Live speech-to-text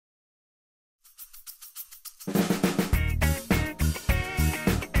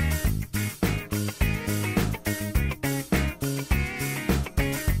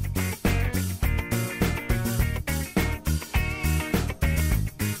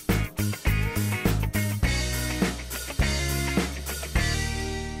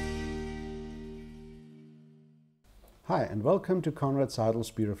Hi and welcome to Conrad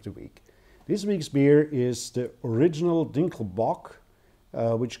Seidel's Beer of the Week. This week's beer is the original Dinkelbock,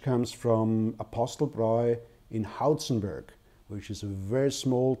 which comes from Apostelbräu in Hauzenberg, which is a very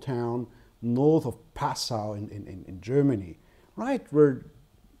small town north of Passau in Germany, right where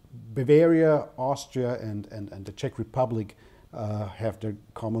Bavaria, Austria and the Czech Republic have their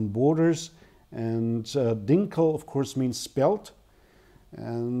common borders. And Dinkel, of course, means spelt.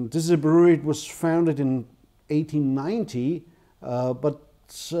 And this is a brewery. It was founded in 1890, but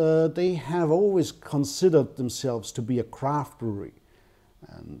they have always considered themselves to be a craft brewery.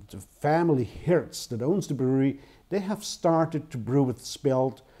 And the family Hertz that owns the brewery, they have started to brew with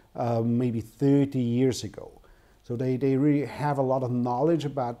spelt maybe 30 years ago. So they really have a lot of knowledge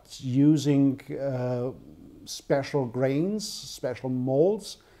about using special grains, special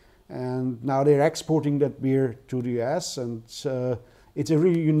malts, and now they're exporting that beer to the US, and it's a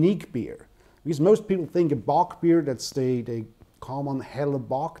really unique beer. Because most people think a Bock beer, that's the common helle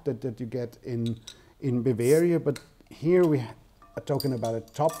Bock that you get in Bavaria, but here we are talking about a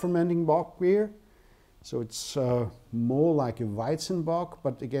top fermenting Bock beer. So it's more like a Weizenbock,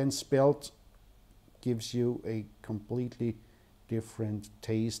 but again, spelt gives you a completely different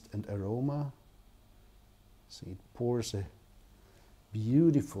taste and aroma. See, it pours a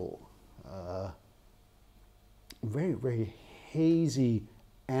beautiful, very, very hazy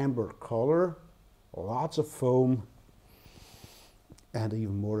amber color, lots of foam, and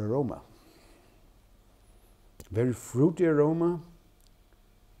even more aroma. Very fruity aroma.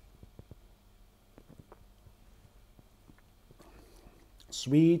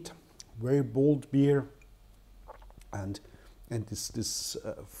 Sweet, very bold beer, and this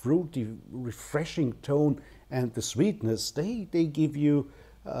fruity, refreshing tone and the sweetness, they give you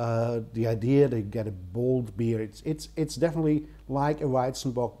the idea they get a bold beer. It's definitely like a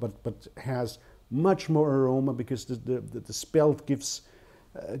Weizenbock, but has much more aroma because the spelt gives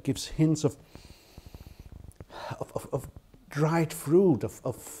hints of dried fruit,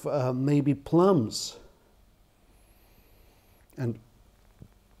 of maybe plums, and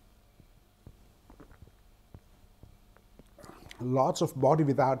lots of body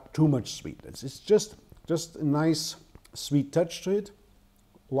without too much sweetness. It's just a nice sweet touch to it.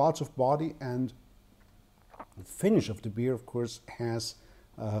 Lots of body, and the finish of the beer, of course, has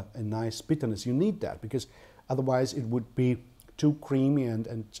a nice bitterness. You need that because otherwise it would be too creamy, and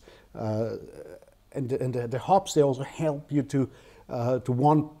the hops, they also help you to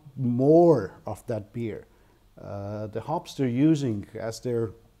want more of that beer. The hops they're using, as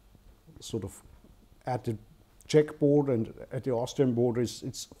they're sort of at the Czech border and at the Austrian border,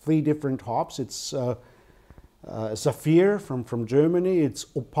 it's three different hops. It's Saphir from Germany, it's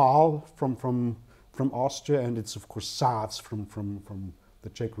Opal from Austria, and it's of course Saaz from the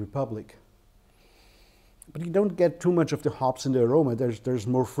Czech Republic. But you don't get too much of the hops in the aroma. There's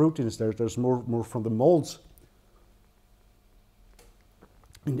more fruitiness, there's more from the malts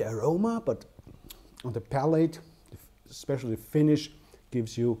in the aroma, but on the palate, especially the finish,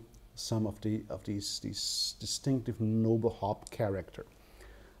 gives you some of these distinctive noble hop character.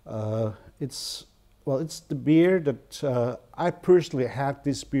 It's the beer that I personally had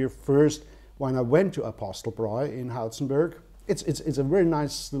this beer first when I went to Apostelbräu in Hauzenberg. It's a very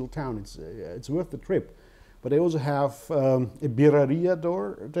nice little town. It's worth the trip. But they also have a birreria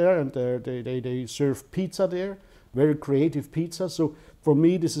there, and they serve pizza there, very creative pizza. So for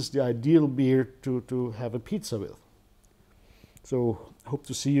me, this is the ideal beer to have a pizza with. So hope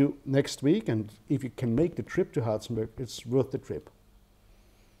to see you next week, and if you can make the trip to Hauzenberg, it's worth the trip.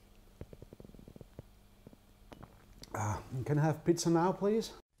 Can I have pizza now,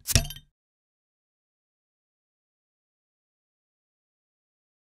 please?